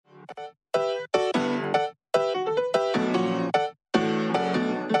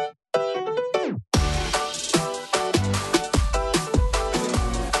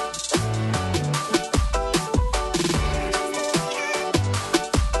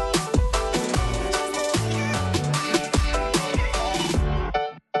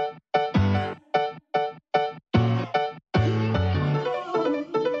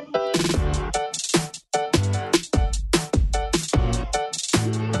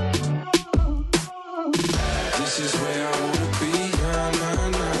This is where I wanna be, nah, nah,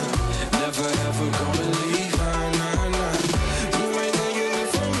 nah. Never ever gonna leave, nah, nah, nah. You ain't gonna get it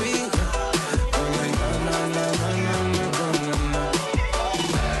from me. I'm like, nah, nah, nah, nah, nah, nah, nah,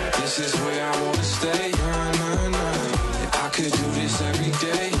 nah. This is where I wanna stay, nah, nah, nah. I could do this every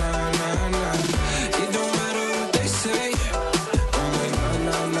day, nah, nah, nah. It don't matter what they say. I'm like, nah,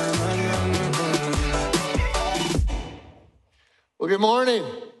 nah, nah, nah, nah, nah, nah, nah. Well, good morning.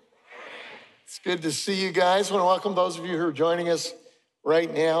 It's good to see you guys. I want to welcome those of you who are joining us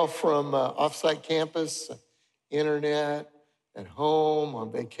right now from offsite campus, internet, at home,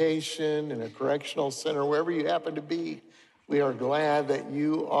 on vacation, in a correctional center, wherever you happen to be. We are glad that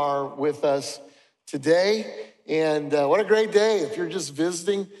you are with us today. And what a great day. If you're just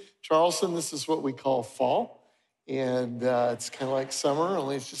visiting Charleston, this is what we call fall. And it's kind of like summer,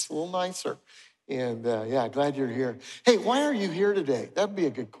 only it's just a little nicer. And yeah, glad you're here. Hey, why are you here today? That'd be a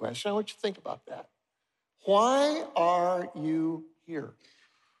good question. I want you to think about that. Why are you here?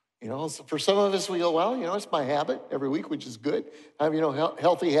 You know, so for some of us, we go, well, you know, it's my habit every week, which is good.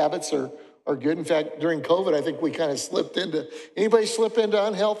 Healthy habits are good. In fact, during COVID, I think we kind of anybody slip into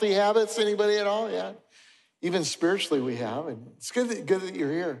unhealthy habits? Anybody at all? Yeah. Even spiritually we have, and it's good that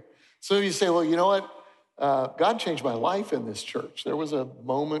you're here. Some of you say, well, you know what? God changed my life in this church. There was a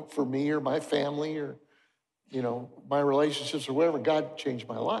moment for me or my family or, you know, my relationships or whatever. God changed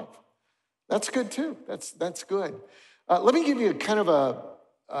my life. That's good too. That's good. Let me give you kind of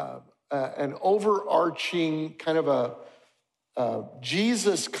an overarching kind of a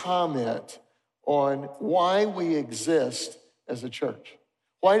Jesus comment on why we exist as a church.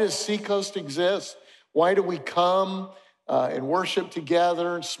 Why does Seacoast exist? Why do we come and worship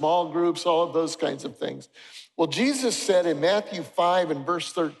together, small groups, all of those kinds of things? Well, Jesus said in Matthew 5 and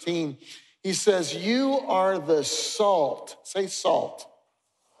verse 13, he says, you are the salt. Say salt.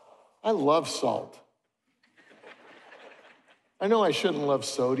 I love salt. I know I shouldn't love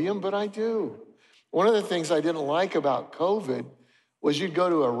sodium, but I do. One of the things I didn't like about COVID was you'd go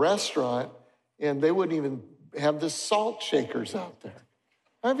to a restaurant and they wouldn't even have the salt shakers out there.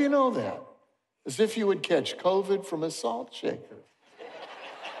 How do you know that? As if you would catch COVID from a salt shaker.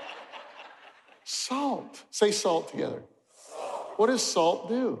 Salt. Say salt together. Salt. What does salt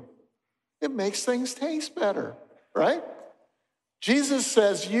do? It makes things taste better, right? Jesus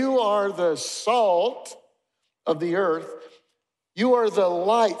says, you are the salt of the earth. You are the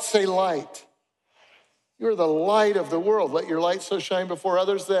light. Say light. You are the light of the world. Let your light so shine before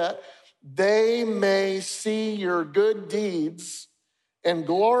others that they may see your good deeds and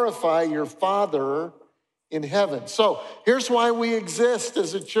glorify your Father in heaven. So here's why we exist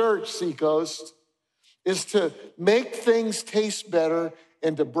as a church, Seacoast, is to make things taste better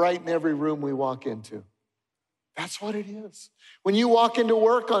and to brighten every room we walk into. That's what it is. When you walk into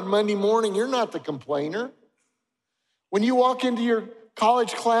work on Monday morning, you're not the complainer. When you walk into your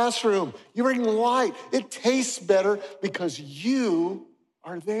college classroom, you bring light. It tastes better because you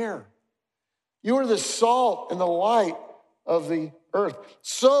are there. You are the salt and the light of the earth.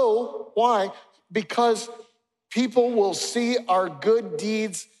 So, why? Because people will see our good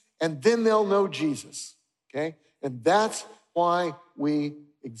deeds and then they'll know Jesus, okay? And that's why we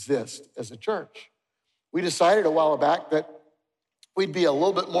exist as a church. We decided a while back that we'd be a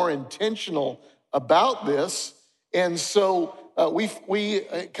little bit more intentional about this. And so we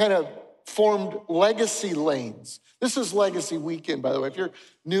kind of formed legacy lanes. This is Legacy Weekend, by the way. If you're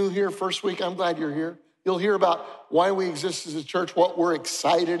new here, first week, I'm glad you're here. You'll hear about why we exist as a church, what we're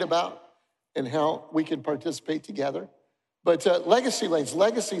excited about, and how we can participate together. But legacy lanes,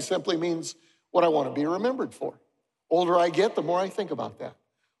 legacy simply means what I want to be remembered for. Older I get, the more I think about that.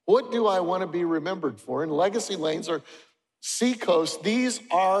 What do I want to be remembered for? And legacy lanes are Seacoast. These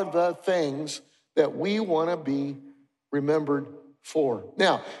are the things that we want to be remembered for.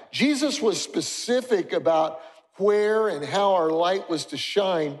 Now, Jesus was specific about where and how our light was to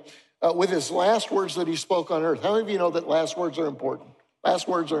shine with his last words that he spoke on earth. How many of you know that last words are important? Last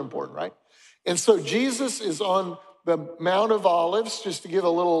words are important, right? And so Jesus is on the Mount of Olives, just to give a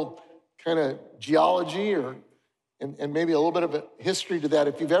little kind of geology and maybe a little bit of a history to that.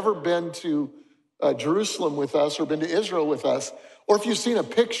 If you've ever been to Jerusalem with us or been to Israel with us, or if you've seen a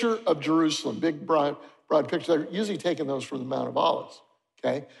picture of Jerusalem, big broad picture, they're usually taking those from the Mount of Olives,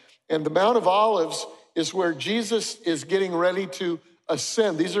 okay? And the Mount of Olives is where Jesus is getting ready to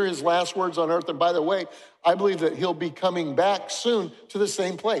ascend. These are his last words on earth. And by the way, I believe that he'll be coming back soon to the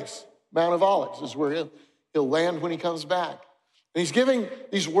same place. Mount of Olives is where he'll land when he comes back. And he's giving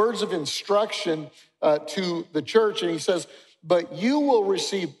these words of instruction to the church, and he says, but you will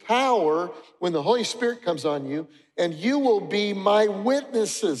receive power when the Holy Spirit comes on you, and you will be my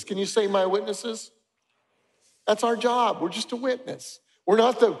witnesses. Can you say my witnesses? That's our job. We're just a witness. We're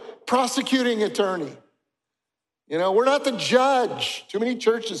not the prosecuting attorney. You know, we're not the judge. Too many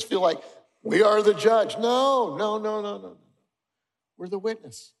churches feel like we are the judge. No. We're the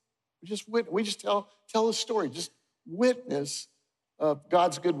witness. We just tell a story. Just witness of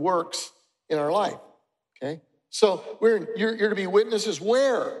God's good works in our life. Okay? So you're to be witnesses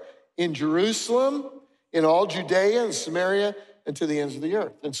where? In Jerusalem, in all Judea and Samaria, and to the ends of the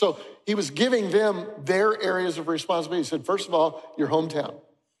earth. And so he was giving them their areas of responsibility. He said, first of all, your hometown.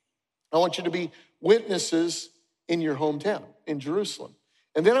 I want you to be witnesses in your hometown, in Jerusalem.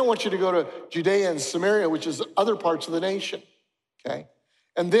 And then I want you to go to Judea and Samaria, which is other parts of the nation, okay?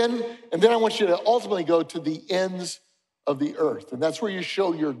 And then I want you to ultimately go to the ends of the earth. And that's where you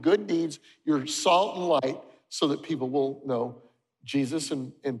show your good deeds, your salt and light, so that people will know Jesus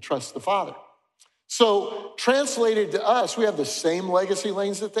and trust the Father. So translated to us, we have the same legacy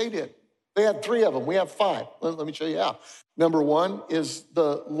lanes that they did. They had 3 of them. We have 5. Let me show you how. Number 1 is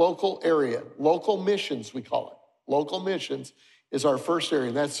the local area. Local missions, we call it. Local missions is our first area.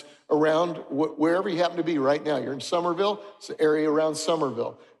 And that's around wherever you happen to be right now. You're in Somerville, it's the area around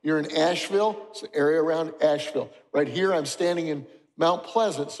Somerville. You're in Asheville, it's the area around Asheville. Right here, I'm standing in Mount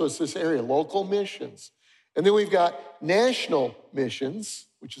Pleasant, so it's this area, local missions. And then we've got national missions,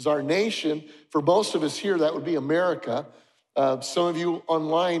 which is our nation. For most of us here, that would be America. Some of you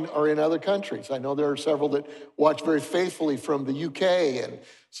online are in other countries. I know there are several that watch very faithfully from the UK, and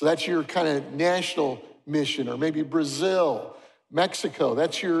so that's your kind of national mission, or maybe Brazil, Mexico.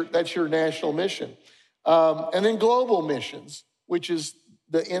 That's your national mission. And then global missions, which is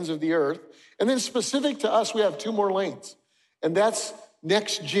the ends of the earth. And then specific to us, we have 2 more lanes, and that's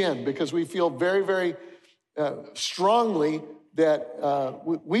next gen, because we feel very, very strongly that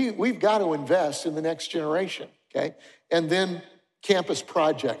we've got to invest in the next generation, okay? And then campus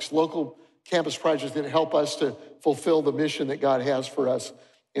projects, local campus projects that help us to fulfill the mission that God has for us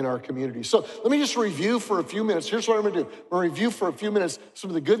in our community. So let me just review for a few minutes. Here's what I'm gonna do. I'm gonna review for a few minutes some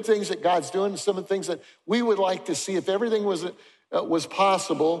of the good things that God's doing, some of the things that we would like to see if everything was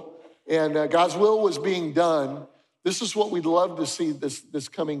possible and God's will was being done. This is what we'd love to see this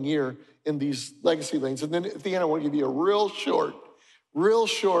coming year in these legacy lanes. And then at the end, I want to give you a real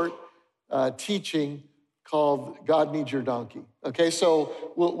short teaching called God Needs Your Donkey. Okay,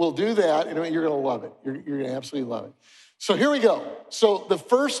 so we'll do that, and you're going to love it. You're going to absolutely love it. So here we go. So the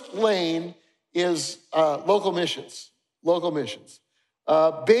first lane is local missions. Local missions.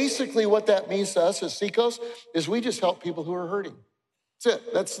 Basically, what that means to us as Seacoast is we just help people who are hurting. That's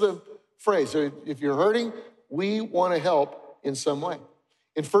it. That's the phrase. So if you're hurting, we want to help in some way.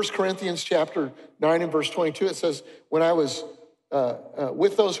 In 1 Corinthians chapter 9 and verse 22, it says, when I was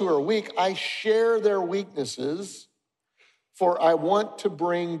with those who are weak, I share their weaknesses, for I want to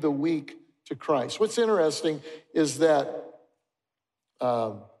bring the weak to Christ. What's interesting is that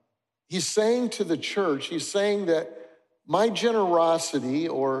he's saying to the church, he's saying that my generosity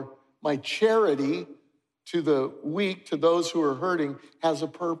or my charity to the weak, to those who are hurting, has a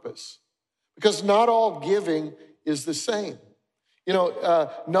purpose. Because not all giving is the same. You know,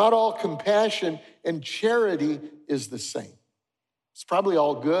 not all compassion and charity is the same. It's probably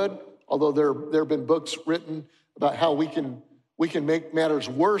all good, although there have been books written about how we can make matters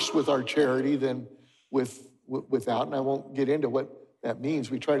worse with our charity than without, and I won't get into what that means.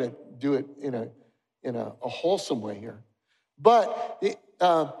 We try to do it in a wholesome way here. But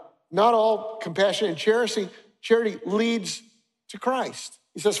not all compassion and charity leads to Christ.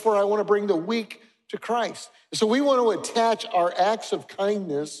 He says, for I want to bring the weak to Christ. So we want to attach our acts of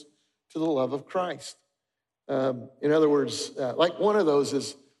kindness to the love of Christ. In other words, like one of those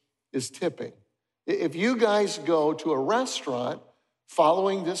is tipping. If you guys go to a restaurant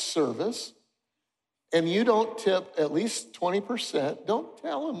following this service and you don't tip at least 20%, don't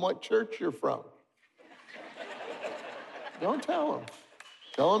tell them what church you're from. Don't tell them.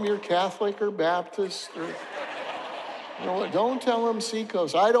 Tell them you're Catholic or Baptist or, you know what, don't tell them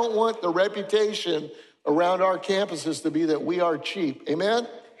Seacoast. I don't want the reputation around our campuses to be that we are cheap. Amen? Amen.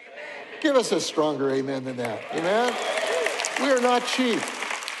 Give us a stronger amen than that. Amen? We are not cheap.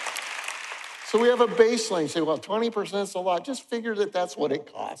 So we have a baseline. You say, well, 20% is a lot. Just figure that that's what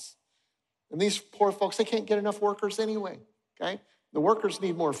it costs. And these poor folks, they can't get enough workers anyway, okay? The workers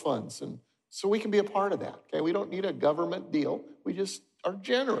need more funds. And so we can be a part of that, okay? We don't need a government deal. We just are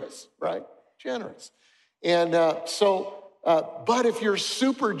generous, right? Generous. And but if you're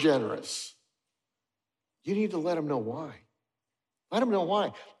super generous, you need to let them know why. Let them know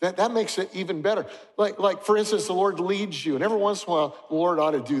why. That makes it even better. Like for instance, the Lord leads you, and every once in a while, the Lord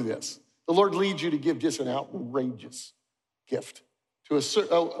ought to do this. The Lord leads you to give just an outrageous gift to a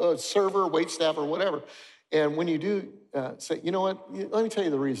server, waitstaff, or whatever. And when you do say, you know what, let me tell you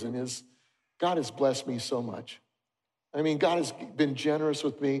the reason is God has blessed me so much. I mean, God has been generous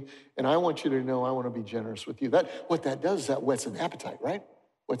with me, and I want you to know I want to be generous with you. What that does is that whets an appetite, right?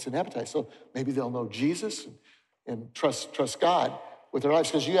 Whets an appetite. So maybe they'll know Jesus and trust God with their lives,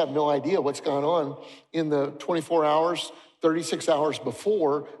 because you have no idea what's gone on in the 24 hours, 36 hours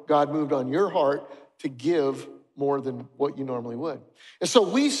before God moved on your heart to give more than what you normally would. And so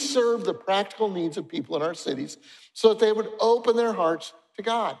we serve the practical needs of people in our cities so that they would open their hearts to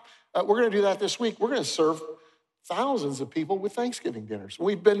God. We're going to do that this week. We're going to serve thousands of people with Thanksgiving dinners.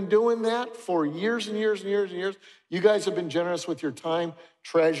 We've been doing that for years and years and years and years. You guys have been generous with your time,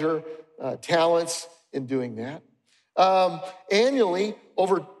 treasure, talents in doing that. Annually,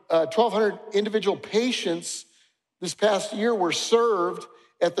 over 1,200 individual patients this past year were served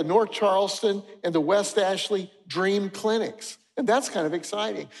at the North Charleston and the West Ashley Dream Clinics. And that's kind of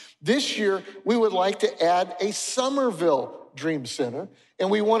exciting. This year, we would like to add a Somerville Dream Center,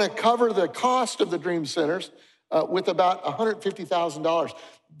 and we want to cover the cost of the Dream Centers with about $150,000.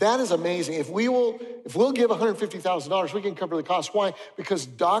 That is amazing. If we'll give $150,000, we can cover the cost. Why? Because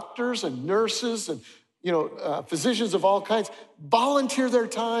doctors and nurses and physicians of all kinds volunteer their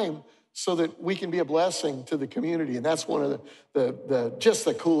time so that we can be a blessing to the community. And that's one of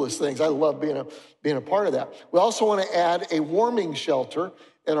the coolest things. I love being a part of that. We also want to add a warming shelter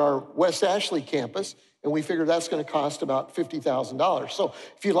at our West Ashley campus, and we figure that's going to cost about $50,000. So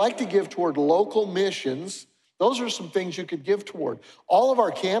if you'd like to give toward local missions, those are some things you could give toward. All of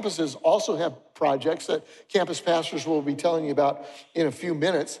our campuses also have projects that campus pastors will be telling you about in a few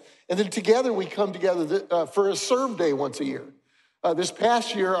minutes. And then together we come together for a serve day once a year. This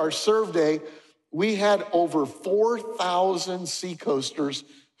past year, our serve day, we had over 4,000 seacoasters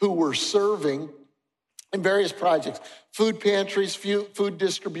who were serving in various projects: food pantries, food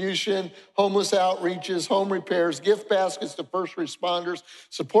distribution, homeless outreaches, home repairs, gift baskets to first responders,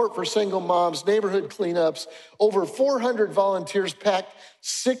 support for single moms, neighborhood cleanups. Over 400 volunteers packed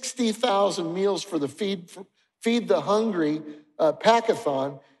 60,000 meals for the Feed the Hungry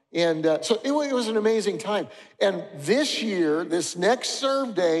Packathon. And so it was an amazing time. And this year, this next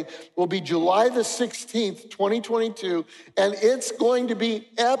serve day will be July the 16th, 2022, and it's going to be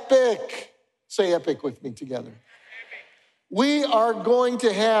epic. Say epic with me together. We are going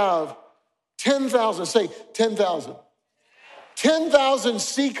to have 10,000, say 10,000. 10,000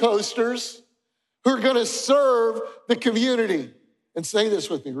 seacoasters who are going to serve the community. And say this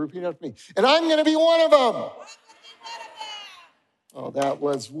with me, repeat after me. And I'm going to be one of them. Oh, that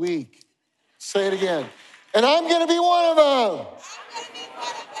was weak. Say it again. And I'm going to be one of them.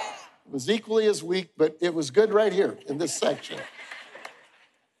 It was equally as weak, but it was good right here in this section.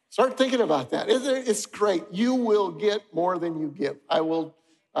 Start thinking about that. It's great. You will get more than you give. I will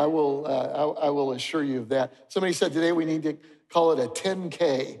assure you of that. Somebody said today we need to call it a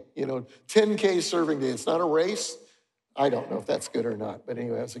 10K, 10K serving day. It's not a race. I don't know if that's good or not, but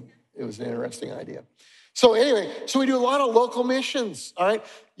anyway, it was an interesting idea. So we do a lot of local missions, all right?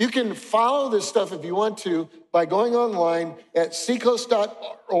 You can follow this stuff if you want to by going online at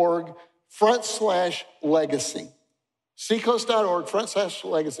seacoast.org/legacy.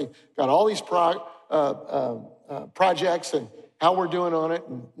 Seacoast.org/legacy. Got all these projects and how we're doing on it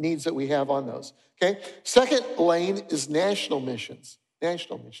and needs that we have on those, okay? Second lane is national missions.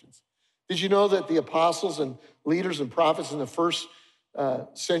 National missions. Did you know that the apostles and leaders and prophets in the first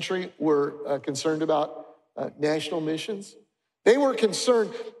century were concerned about national missions? They were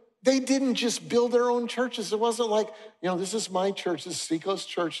concerned. They didn't just build their own churches. It wasn't like, this is my church, this is Seacoast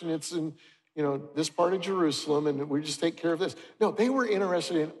Church, and it's in, this part of Jerusalem, and we just take care of this. No, they were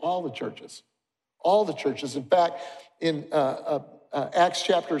interested in all the churches. All the churches. In fact, in Acts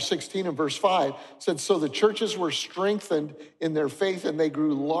chapter 16 and verse 5, said, so the churches were strengthened in their faith, and they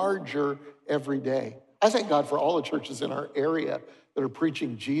grew larger every day. I thank God for all the churches in our area that are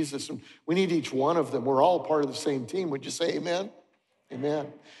preaching Jesus, and we need each one of them. We're all part of the same team. Would you say amen?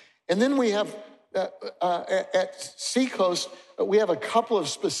 Amen. And then we have at Seacoast, we have a couple of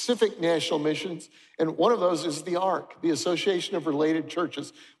specific national missions, and one of those is the ARC, the Association of Related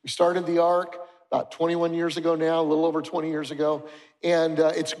Churches. We started the ARC about 21 years ago now, a little over 20 years ago, and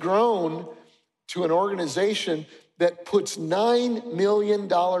it's grown to an organization that puts $9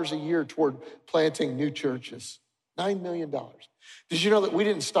 million a year toward planting new churches. $9 million. Did you know that we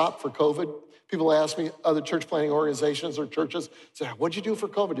didn't stop for COVID? People ask me, other church planting organizations or churches, say, what'd you do for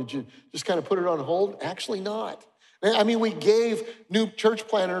COVID? Did you just kind of put it on hold? Actually not. I mean, we gave new church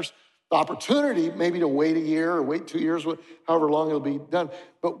planters the opportunity maybe to wait a year or wait 2 years, however long it'll be done.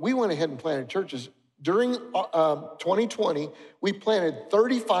 But we went ahead and planted churches. During 2020, we planted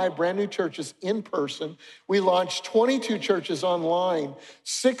 35 brand new churches in person. We launched 22 churches online,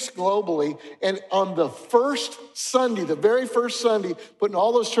 6 globally. And on the first Sunday, the very first Sunday, putting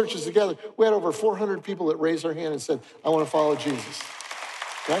all those churches together, we had over 400 people that raised their hand and said, I want to follow Jesus.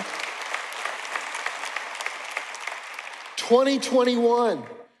 Okay? 2021,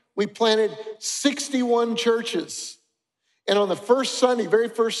 we planted 61 churches. And on the first Sunday, very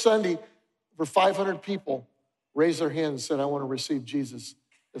first Sunday, over 500 people raised their hands and said, I want to receive Jesus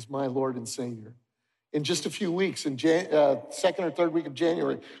as my Lord and Savior. In just a few weeks, in second or third week of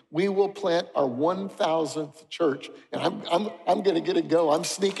January, we will plant our 1,000th church. And I'm going to get it go. I'm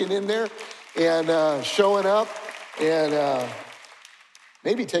sneaking in there and showing up and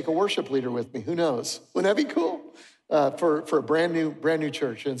maybe take a worship leader with me. Who knows? Wouldn't that be cool? For a brand new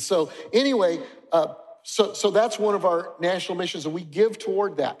church. And so anyway, so that's one of our national missions, and we give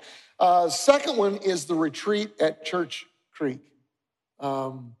toward that. Second one is the retreat at Church Creek.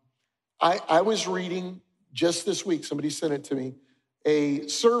 I was reading just this week, somebody sent it to me, a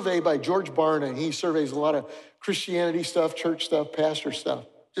survey by George Barna, and he surveys a lot of Christianity stuff, church stuff, pastor stuff,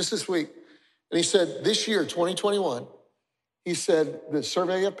 just this week. And he said this year, 2021, he said the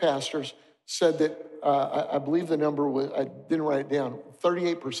survey of pastors said that, I believe the number was, I didn't write it down,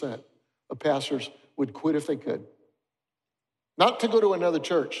 38% of pastors would quit if they could. Not to go to another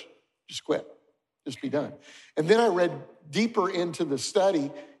church, just quit, just be done. And then I read deeper into the study,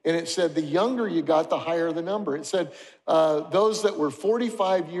 and it said the younger you got, the higher the number. It said those that were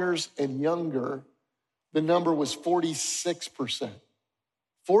 45 years and younger, the number was 46%.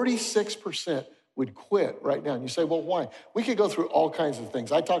 46% would quit right now. And you say, well, why? We could go through all kinds of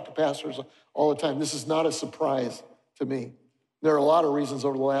things. I talk to pastors all the time. This is not a surprise to me. There are a lot of reasons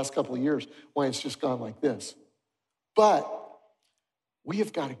over the last couple of years why it's just gone like this. But we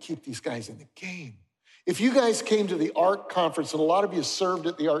have got to keep these guys in the game. If you guys came to the ARC conference, and a lot of you served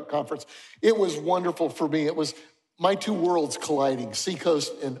at the ARC conference, it was wonderful for me. It was my two worlds colliding,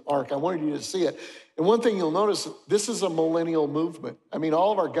 Seacoast and ARC. I wanted you to see it. And one thing you'll notice, this is a millennial movement. I mean,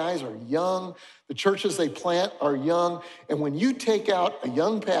 all of our guys are young. The churches they plant are young. And when you take out a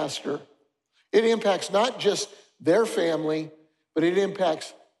young pastor, it impacts not just their family, but it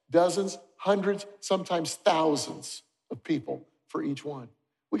impacts dozens, hundreds, sometimes thousands of people for each one.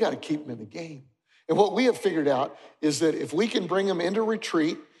 We got to keep them in the game. And what we have figured out is that if we can bring them into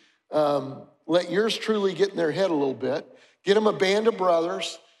retreat, let yours truly get in their head a little bit, get them a band of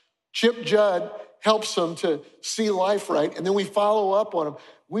brothers, Chip Judd helps them to see life right, and then we follow up on them.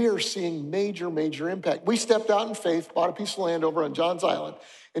 We are seeing major impact. We stepped out in faith, bought a piece of land over on Johns Island,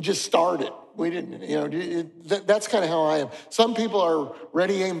 and just started. We didn't, that's kind of how I am. Some people are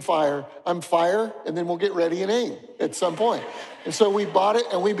ready, aim, fire. I'm fire, and then we'll get ready and aim at some point. And so we bought it,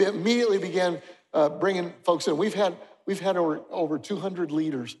 and we immediately began bringing folks in. We've had over 200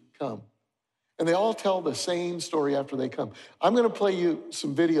 leaders come, and they all tell the same story after they come. I'm going to play you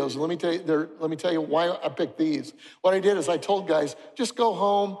some videos. Let me tell you why I picked these. What I did is I told guys, just go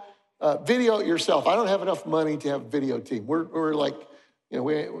home, video it yourself. I don't have enough money to have a video team. We're like,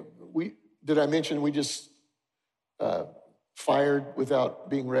 we did I mention we just fired without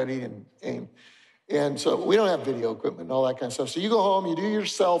being ready and aim. And so we don't have video equipment and all that kind of stuff. So you go home, you do your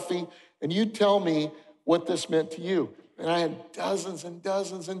selfie, and you tell me what this meant to you. And I had dozens and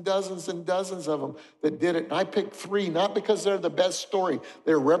dozens and dozens and dozens of them that did it. And I picked 3, not because they're the best story.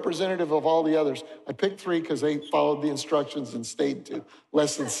 They're representative of all the others. I picked 3 because they followed the instructions and stayed to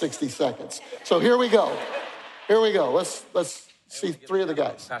less than 60 seconds. So here we go. Let's see 3 of the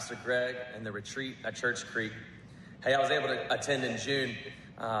guys. Pastor Greg and the retreat at Church Creek. Hey, I was able to attend in June.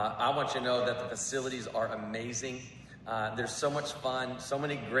 I want you to know that the facilities are amazing. There's so much fun, so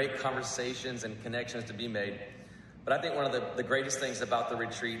many great conversations and connections to be made. But I think one of the greatest things about the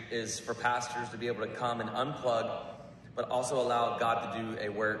retreat is for pastors to be able to come and unplug, but also allow God to do a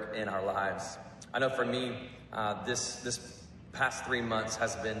work in our lives. I know for me, this past 3 months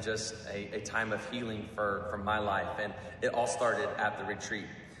has been just a time of healing for my life, and it all started at the retreat.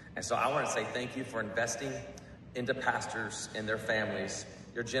 And so I want to say thank you for investing into pastors and their families.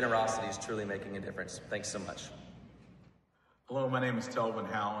 Your generosity is truly making a difference. Thanks so much. Hello, my name is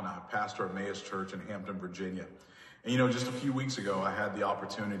Telvin Howell, and I pastor Emmaus Church in Hampton, Virginia. And just a few weeks ago, I had the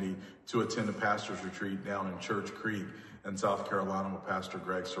opportunity to attend a pastor's retreat down in Church Creek in South Carolina with Pastor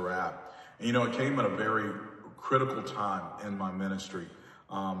Greg Surratt. And it came at a very critical time in my ministry.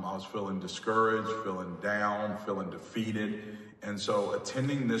 I was feeling discouraged, feeling down, feeling defeated. And so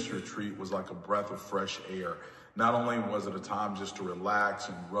attending this retreat was like a breath of fresh air. Not only was it a time just to relax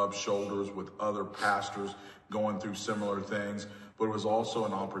and rub shoulders with other pastors going through similar things, but it was also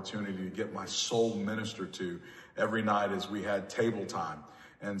an opportunity to get my soul ministered to every night as we had table time.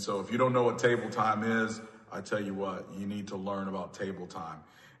 And so if you don't know what table time is, I tell you what, you need to learn about table time.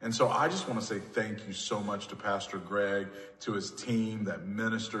 And so I just want to say thank you so much to Pastor Greg, to his team that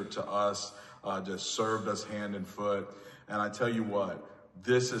ministered to us, just served us hand and foot. And I tell you what,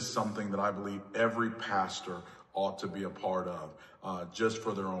 this is something that I believe every pastor ought to be a part of, just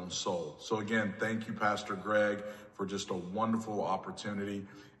for their own soul. So again, thank you, Pastor Greg, for just a wonderful opportunity.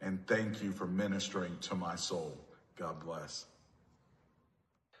 And thank you for ministering to my soul. God bless.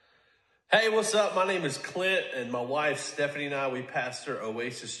 Hey, what's up? My name is Clint, and my wife Stephanie and I, we pastor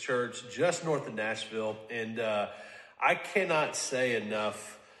Oasis Church just north of Nashville. And I cannot say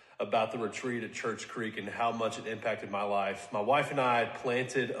enough about the retreat at Church Creek and how much it impacted my life. My wife and I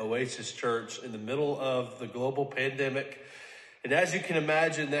planted Oasis Church in the middle of the global pandemic. And as you can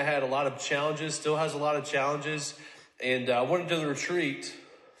imagine, that had a lot of challenges, still has a lot of challenges. And I went into the retreat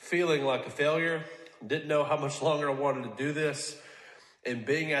feeling like a failure, didn't know how much longer I wanted to do this. And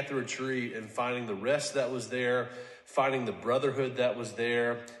being at the retreat and finding the rest that was there, finding the brotherhood that was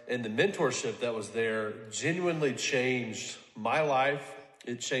there, and the mentorship that was there genuinely changed my life.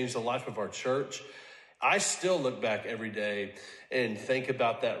 It changed the life of our church. I still look back every day and think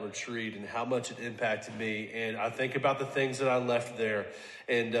about that retreat and how much it impacted me. And I think about the things that I left there.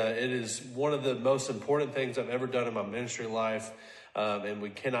 And it is one of the most important things I've ever done in my ministry life. And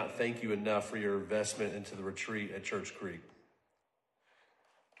we cannot thank you enough for your investment into the retreat at Church Creek.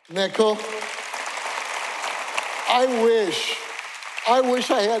 Isn't that cool? I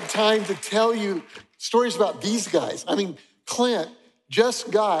wish I had time to tell you stories about these guys. I mean, Clint just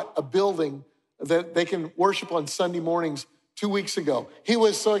got a building that they can worship on Sunday mornings 2 weeks ago. He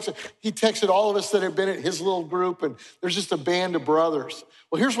was so excited. He texted all of us that have been at his little group, and there's just a band of brothers.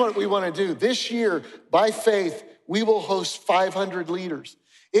 Well, here's what we want to do. This year, by faith, we will host 500 leaders.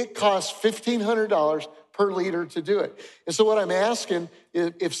 It costs $1,500 per leader to do it. And so what I'm asking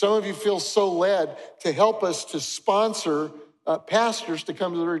is if some of you feel so led to help us to sponsor pastors to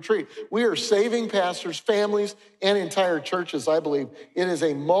come to the retreat. We are saving pastors, families, and entire churches, I believe. It is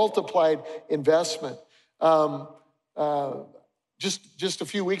a multiplied investment. Just a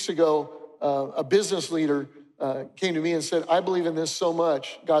few weeks ago, a business leader came to me and said, I believe in this so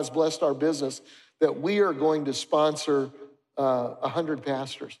much, God's blessed our business, that we are going to sponsor 100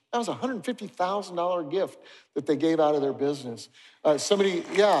 pastors. That was a $150,000 gift that they gave out of their business. Somebody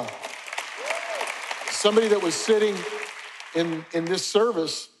that was sitting in this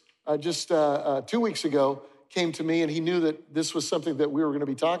service just 2 weeks ago came to me, and he knew that this was something that we were going to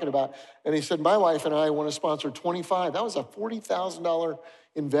be talking about. And he said, my wife and I want to sponsor 25. That was a $40,000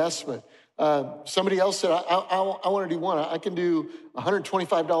 investment. Somebody else said, I want to do one. I can do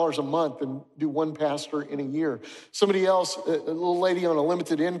 $125 a month and do one pastor in a year. Somebody else, a little lady on a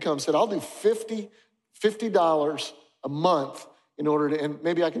limited income, said, I'll do $50 a month in order to, and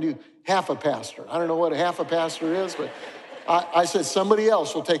maybe I can do half a pastor. I don't know what a half a pastor is, but I said, somebody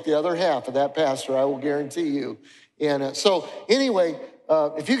else will take the other half of that pastor, I will guarantee you. And so anyway,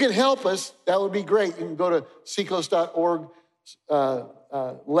 if you can help us, that would be great. You can go to seacoast.org,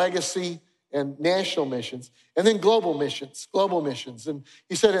 legacy and national missions, and then global missions. And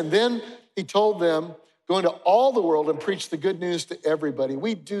he said, and then he told them, go into all the world and preach the good news to everybody.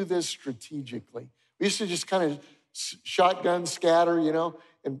 We do this strategically. We used to just kind of shotgun scatter,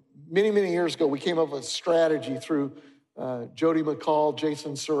 and many, many years ago, we came up with a strategy through Jody McCall,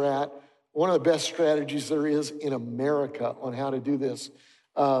 Jason Surratt, one of the best strategies there is in America on how to do this.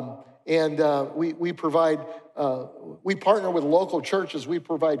 We provide, we partner with local churches. We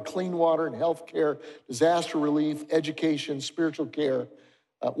provide clean water and health care, disaster relief, education, spiritual care.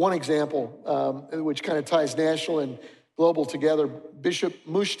 One example, which kind of ties national and global together, Bishop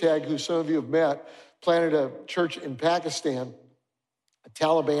Mushtaq, who some of you have met, planted a church in Pakistan.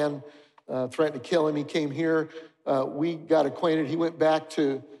 Taliban threatened to kill him. He came here. We got acquainted. He went back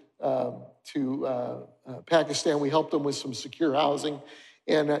to Pakistan. We helped him with some secure housing.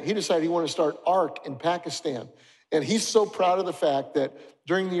 And he decided he wanted to start ARC in Pakistan. And he's so proud of the fact that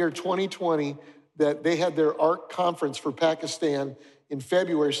during the year 2020 that they had their ARC conference for Pakistan in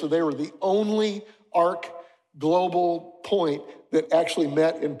February. So they were the only ARC global point that actually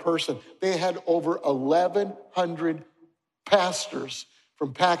met in person. They had over 1,100 pastors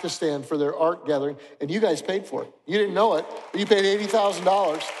from Pakistan for their ARC gathering, and you guys paid for it. You didn't know it, but you paid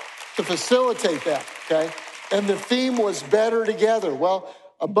 $80,000 to facilitate that, okay? And the theme was Better Together. Well,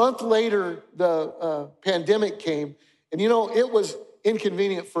 a month later, the pandemic came, and you know, it was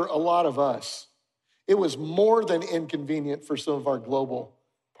inconvenient for a lot of us. It was more than inconvenient for some of our global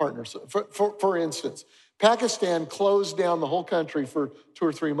partners. For instance, Pakistan closed down the whole country for 2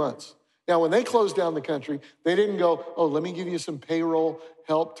 or 3 months. Now, when they closed down the country, they didn't go, oh, let me give you some payroll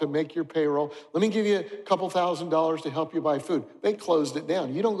help to make your payroll. Let me give you a couple $1,000s to help you buy food. They closed it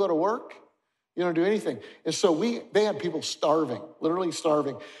down. You don't go to work. You don't do anything. And so they had people starving, literally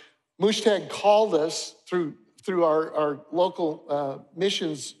starving. Mushtag called us through our local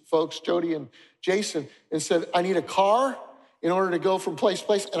missions folks, Jody and Jason, and said, I need a car in order to go from place to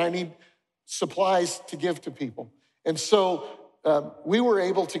place, and I need supplies to give to people. And so we were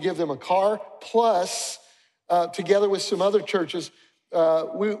able to give them a car, plus together with some other churches,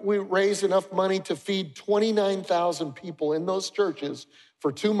 we raised enough money to feed 29,000 people in those churches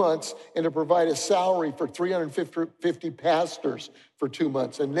for 2 months and to provide a salary for 350 pastors for 2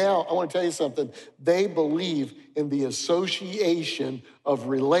 months. And now I want to tell you something. They believe in the association of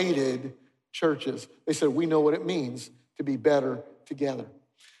related churches. They said, we know what it means to be better together.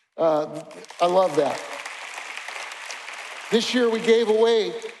 I love that. This year we gave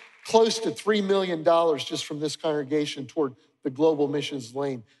away close to $3 million just from this congregation toward the Global Missions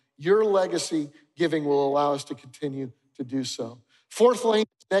Lane. Your legacy giving will allow us to continue to do so. Fourth Lane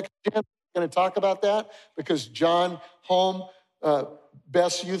is next gen. I'm going to talk about that because John Holm,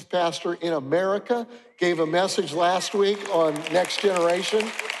 best youth pastor in America, gave a message last week on Next Generation.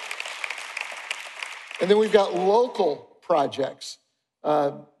 And then we've got local projects.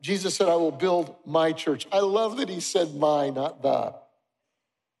 Jesus said, I will build my church. I love that he said my, not the.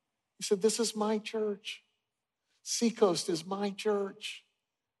 He said, this is my church. Seacoast is my church.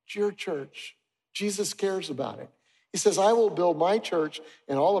 It's your church. Jesus cares about it. He says, I will build my church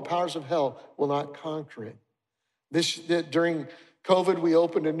and all the powers of hell will not conquer it. During COVID, we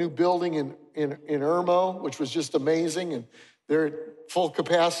opened a new building in Irmo, which was just amazing. And they're at full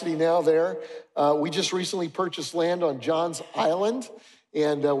capacity now there. We just recently purchased land on Johns Island,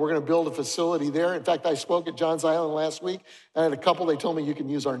 and we're going to build a facility there. In fact, I spoke at Johns Island last week. I had a couple, they told me you can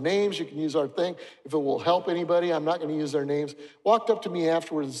use our names, you can use our thing. If it will help anybody, I'm not going to use their names. Walked up to me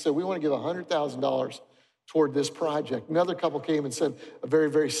afterwards and said, we want to give $100,000 toward this project. Another couple came and said a very,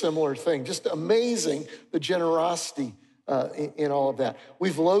 very similar thing. Just amazing, the generosity in all of that.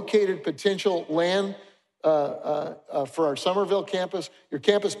 We've located potential land for our Somerville campus. Your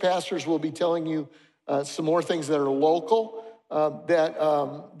campus pastors will be telling you some more things that are local, that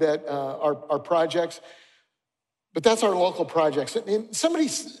are projects. But that's our local projects. And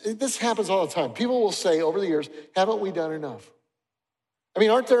this happens all the time. People will say over the years, haven't we done enough? I mean,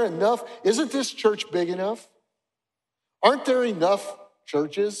 aren't there enough? Isn't this church big enough? Aren't there enough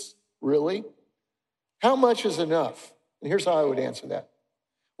churches, really? How much is enough? And here's how I would answer that.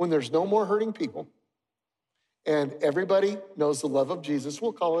 When there's no more hurting people, and everybody knows the love of Jesus,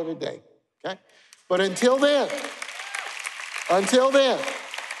 we'll call it a day, okay? But until then,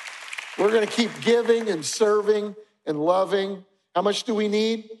 we're gonna keep giving and serving and loving. How much do we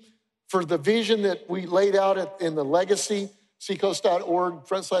need? For the vision that we laid out in the legacy,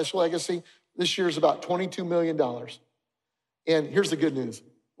 seacoast.org/legacy, this year is about $22 million. And here's the good news.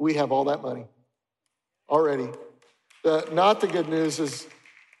 We have all that money already. Not the good news is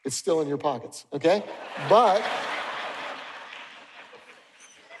it's still in your pockets, okay? But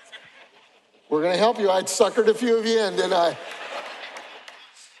we're gonna help you. I suckered a few of you in, didn't I?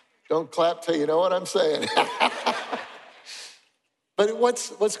 Don't clap till you know what I'm saying. But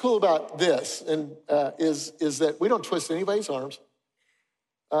what's cool about this is that we don't twist anybody's arms.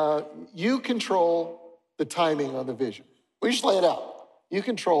 You control the timing on the vision. We just lay it out. You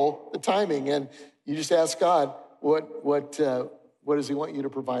control the timing, and you just ask God, what does he want you to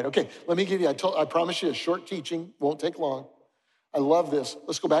provide? Okay, let me give you, I promise you a short teaching, won't take long. I love this.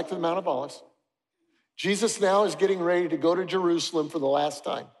 Let's go back to the Mount of Olives. Jesus now is getting ready to go to Jerusalem for the last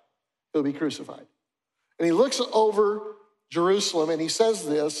time. He'll be crucified. And he looks over Jerusalem and he says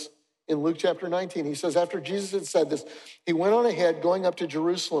this in Luke chapter 19. He says, after Jesus had said this, he went on ahead going up to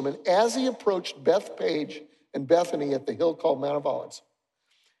Jerusalem. And as he approached Bethpage and Bethany at the hill called Mount of Olives,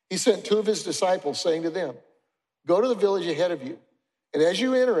 he sent 2 of his disciples saying to them, go to the village ahead of you. And as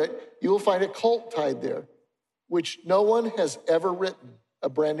you enter it, you will find a colt tied there, which no one has ever ridden. a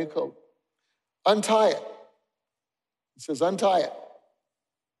brand new coat. Untie it. He says, untie it.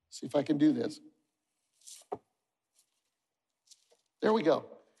 See if I can do this. There we go.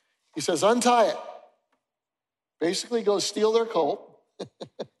 He says, untie it. Basically, go steal their colt.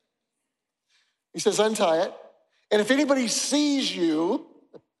 He says, untie it. And if anybody sees you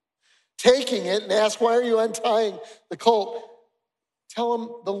taking it and asks, why are you untying the colt? Tell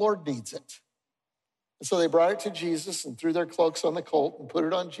them the Lord needs it. And so they brought it to Jesus and threw their cloaks on the colt and put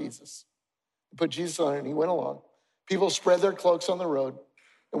it on Jesus. And put Jesus on it, and he went along. People spread their cloaks on the road.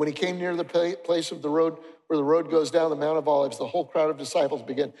 And when he came near the place of the road where the road goes down the Mount of Olives, the whole crowd of disciples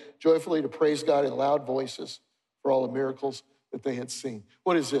began joyfully to praise God in loud voices for all the miracles that they had seen.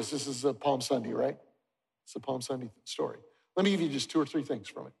 What is this? This is a Palm Sunday, right? It's a Palm Sunday story. Let me give you just 2 or 3 things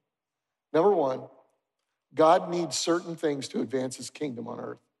from it. Number one, God needs certain things to advance his kingdom on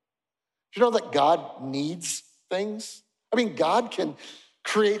earth. Do you know that God needs things? I mean, God can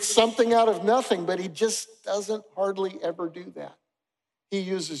create something out of nothing, but he just doesn't hardly ever do that. He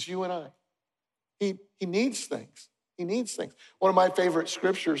uses you and I. He needs things. He needs things. One of my favorite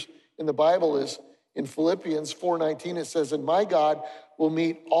scriptures in the Bible is in Philippians 4:19. It says, and my God will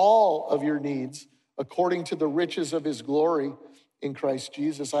meet all of your needs according to the riches of his glory in Christ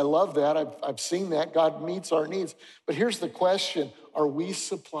Jesus. I love that. I've seen that. God meets our needs. But here's the question. Are we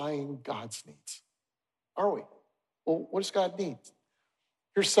supplying God's needs? Are we? Well, what does God need?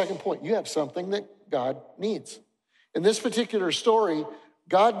 Here's the second point. You have something that God needs. In this particular story,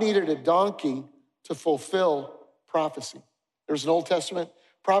 God needed a donkey to fulfill prophecy. There's an Old Testament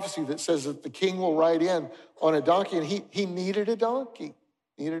prophecy that says that the king will ride in on a donkey, and he needed a donkey.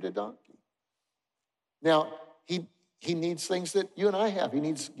 Needed a donkey. Now, he needs things that you and I have. He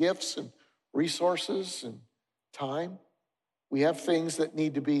needs gifts and resources and time. We have things that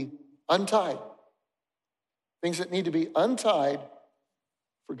need to be untied. Things that need to be untied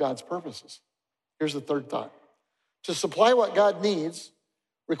for God's purposes. Here's the third thought. To supply what God needs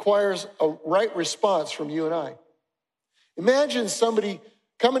requires a right response from you and I. Imagine somebody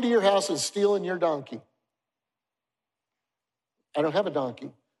coming to your house and stealing your donkey. I don't have a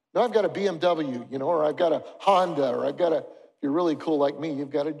donkey. No, I've got a BMW, or I've got a Honda, or I've got if you're really cool like me, you've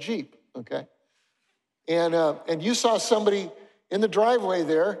got a Jeep, okay? And you saw somebody in the driveway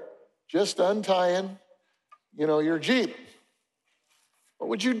there just untying, your Jeep. What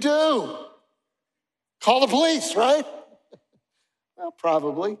would you do? Call the police, right? Well,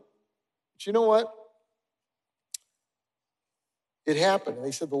 probably. But you know what? It happened.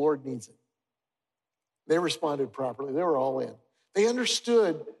 They said the Lord needs it. They responded properly. They were all in. They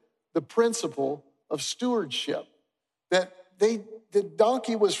understood the principle of stewardship, that the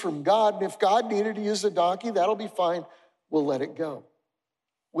donkey was from God, and if God needed to use the donkey, that'll be fine. We'll let it go.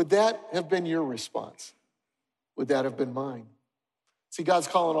 Would that have been your response? Would that have been mine? See, God's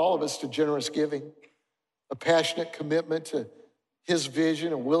calling all of us to generous giving, a passionate commitment to his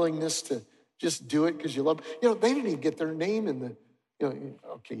vision, a willingness to just do it because you love. They didn't even get their name in the,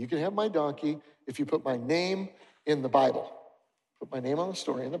 okay, you can have my donkey if you put my name in the Bible. Put my name on the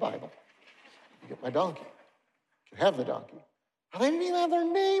story in the Bible. You get my donkey. You can have the donkey. Well, they didn't even have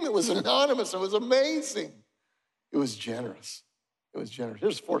their name. It was anonymous. It was amazing. It was generous. It was generous.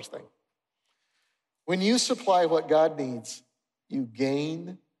 Here's the fourth thing. When you supply what God needs, you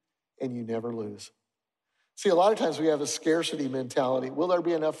gain and you never lose. See, a lot of times we have a scarcity mentality. Will there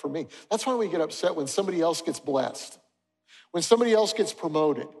be enough for me? That's why we get upset when somebody else gets blessed, when somebody else gets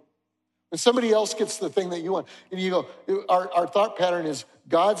promoted, when somebody else gets the thing that you want. And you go, our thought pattern is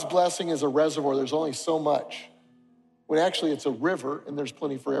God's blessing is a reservoir. There's only so much. When actually it's a river and there's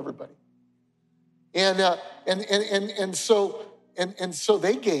plenty for everybody. And so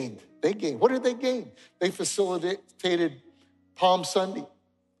they gained. What did they gain? They facilitated Palm Sunday.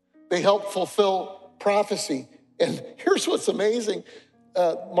 They helped fulfill prophecy. And here's what's amazing.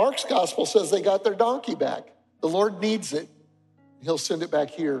 Mark's gospel says they got their donkey back. The Lord needs it. He'll send it back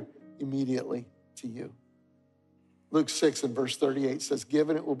here immediately to you. Luke 6 and verse 38 says,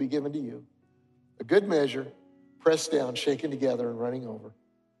 given it will be given to you. A good measure, pressed down, shaken together, and running over.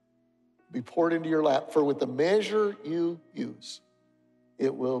 Be poured into your lap. For with the measure you use,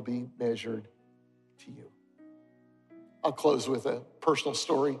 it will be measured to you. I'll close with a personal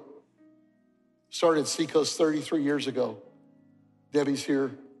story. Started Seacoast 33 years ago. Debbie's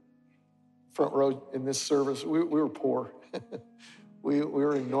here, front row in this service. We were poor. we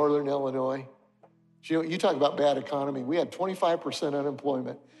were in northern Illinois. You talk about bad economy. We had 25%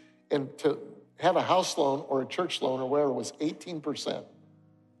 unemployment. And to have a house loan or a church loan or whatever was 18%.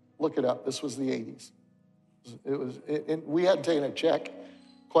 Look it up. This was the 80s. And we hadn't taken a check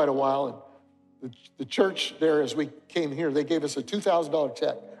quite a while. And the church there, as we came here, they gave us a $2,000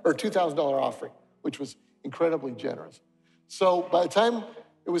 check, or $2,000 offering, which was incredibly generous. So by the time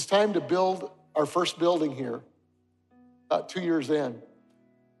it was time to build our first building here, about 2 years in,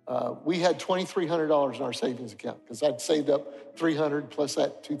 we had $2,300 in our savings account because I'd saved up $300 plus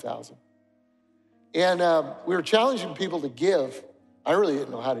that $2,000. And we were challenging people to give. I really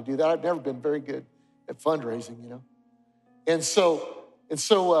didn't know how to do that. I've never been very good at fundraising, you know. And so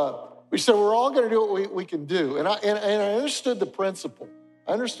we said, we're all going to do what we can do. And I understood the principle.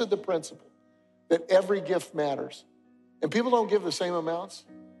 I understood the principle that every gift matters. And people don't give the same amounts.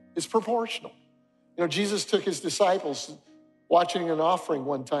 It's proportional. You know, Jesus took his disciples watching an offering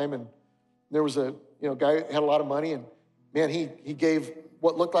one time, and there was a guy who had a lot of money, and man, he gave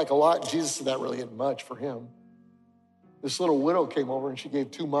what looked like a lot, and Jesus said that really isn't much for him. This little widow came over, and she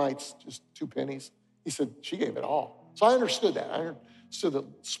gave 2 mites, just 2 pennies. He said she gave it all. So I understood that. I understood that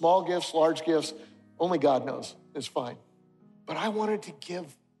small gifts, large gifts, only God knows, is fine. But I wanted to give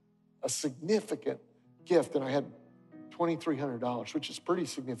a significant gift, and I had $2,300, which is pretty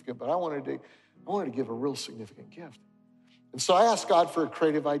significant, but I wanted to give a real significant gift. And so I asked God for a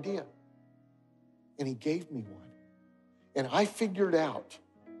creative idea, and he gave me one. And I figured out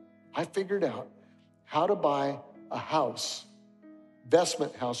how to buy a house,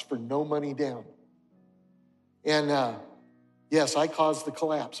 investment house, for no money down. And yes, I caused the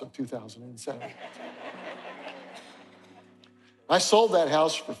collapse of 2007. I sold that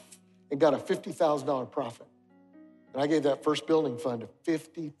house and got a $50,000 profit. And I gave that first building fund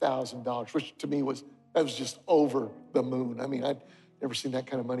 $50,000, which to me that was just over the moon. I mean, I'd never seen that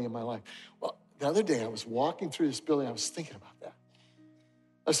kind of money in my life. Well, the other day I was walking through this building. I was thinking about that.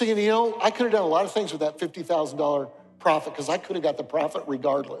 I was thinking, I could have done a lot of things with that $50,000 profit because I could have got the profit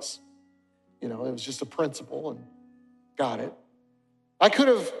regardless. It was just a principle and got it. I could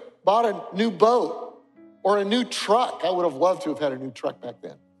have bought a new boat or a new truck. I would have loved to have had a new truck back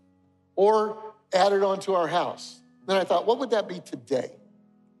then. Or added on to our house. Then I thought, what would that be today,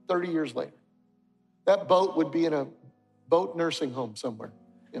 30 years later? That boat would be in a boat nursing home somewhere.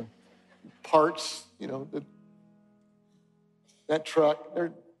 Parts, that truck,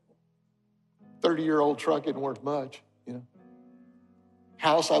 their 30-year-old truck isn't worth much,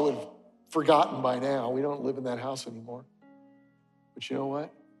 House I would have forgotten by now. We don't live in that house anymore. But you know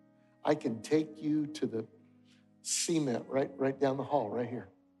what? I can take you to the cement right down the hall, right here.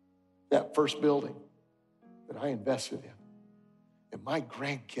 That first building that I invested in. And my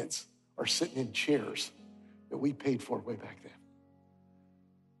grandkids are sitting in chairs that we paid for way back then.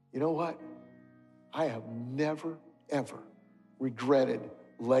 You know what? I have never, ever regretted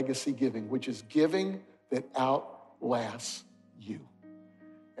legacy giving, which is giving that outlasts you.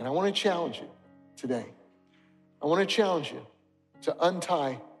 And I want to challenge you today. I want to challenge you to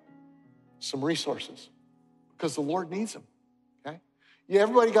untie some resources because the Lord needs them, okay? Yeah,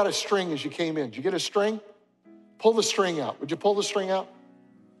 everybody got a string as you came in. Did you get a string? Pull the string out. Would you pull the string out?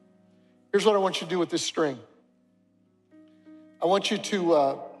 Here's what I want you to do with this string. I want you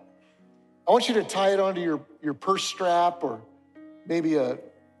to tie it onto your purse strap or maybe a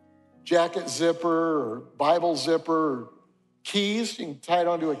jacket zipper or Bible zipper or keys. You can tie it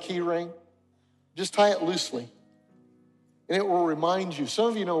onto a key ring. Just tie it loosely. And it will remind you. Some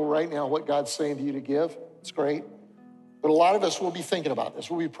of you know right now what God's saying to you to give. It's great. But a lot of us will be thinking about this.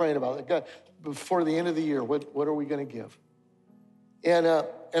 We'll be praying about it. God, before the end of the year, what are we going to give? And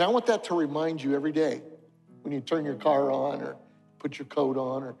I want that to remind you every day when you turn your car on or put your coat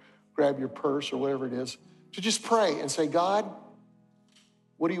on or grab your purse or whatever it is, to just pray and say, God,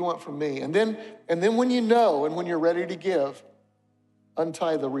 what do you want from me? And then when you know and when you're ready to give,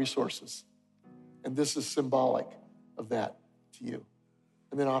 untie the resources. And this is symbolic of that to you.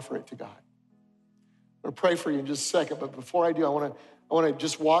 And then offer it to God. I'm going to pray for you in just a second, but before I do, I want to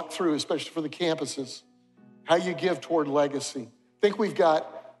just walk through, especially for the campuses, how you give toward legacy. I think we've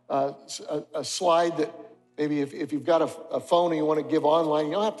got a slide that maybe if you've got a phone and you want to give online,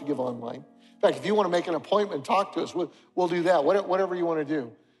 you don't have to give online. In fact, if you want to make an appointment, talk to us, we'll do that, whatever you want to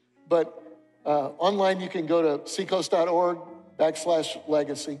do. But online, you can go to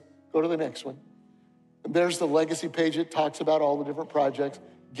seacoast.org/legacy. Go to the next one. And there's the legacy page. It talks about all the different projects.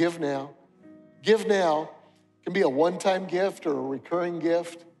 Give now. Give now can be a one-time gift or a recurring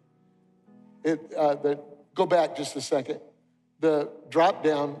gift. Go back just a second. The drop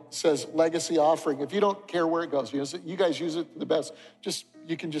down says legacy offering. If you don't care where it goes, you guys use it the best.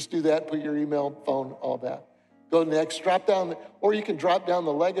 You can just do that, put your email, phone, all that. Go next, drop down, or you can drop down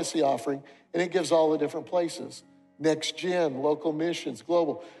the legacy offering, and it gives all the different places. Next Gen, local missions,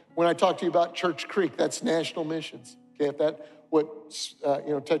 global. When I talk to you about Church Creek, that's national missions. Okay, if that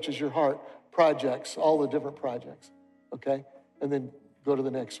touches your heart. projects, all the different projects, okay? And then go to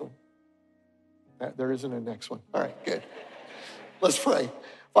the next one. There isn't a next one. All right, good. Let's pray.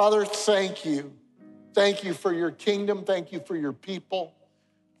 Father, thank you. Thank you for your kingdom. Thank you for your people.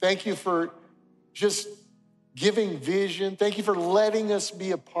 Thank you for just giving vision. Thank you for letting us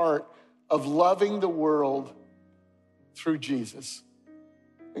be a part of loving the world through Jesus.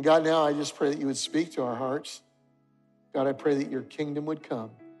 And God, now I just pray that you would speak to our hearts. God, I pray that your kingdom would come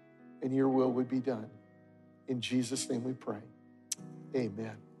and your will would be done. In Jesus' name we pray.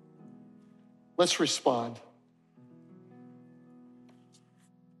 Amen. Let's respond.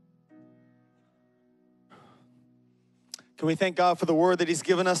 Can we thank God for the word that he's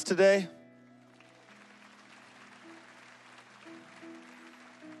given us today?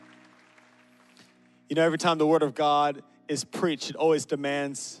 You know, every time the word of God is preached, it always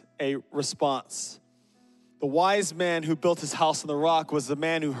demands a response. The wise man who built his house on the rock was the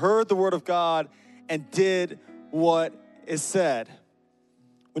man who heard the word of God and did what is said.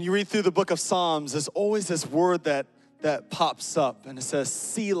 When you read through the book of Psalms, there's always this word that pops up, and it says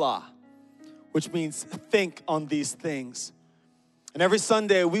Selah, which means think on these things. And every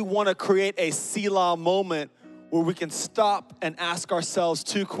Sunday, we want to create a Selah moment where we can stop and ask ourselves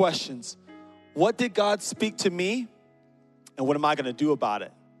two questions. What did God speak to me? And what am I going to do about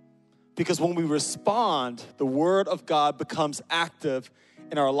it? Because when we respond, the word of God becomes active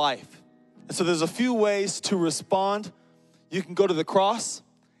in our life. And so there's a few ways to respond. You can go to the cross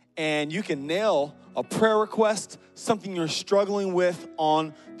and you can nail a prayer request, something you're struggling with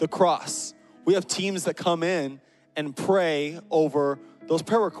on the cross. We have teams that come in and pray over those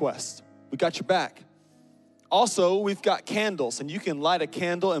prayer requests. We got your back. Also, we've got candles, and you can light a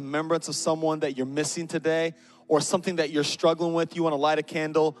candle in remembrance of someone that you're missing today or something that you're struggling with. You want to light a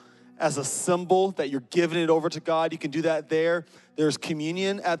candle as a symbol that you're giving it over to God. You can do that there. There's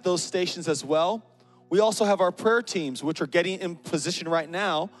communion at those stations as well. We also have our prayer teams, which are getting in position right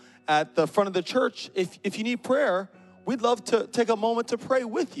now at the front of the church. If you need prayer, we'd love to take a moment to pray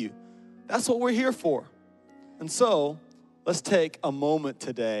with you. That's what we're here for. And so, let's take a moment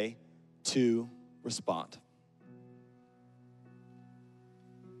today to respond.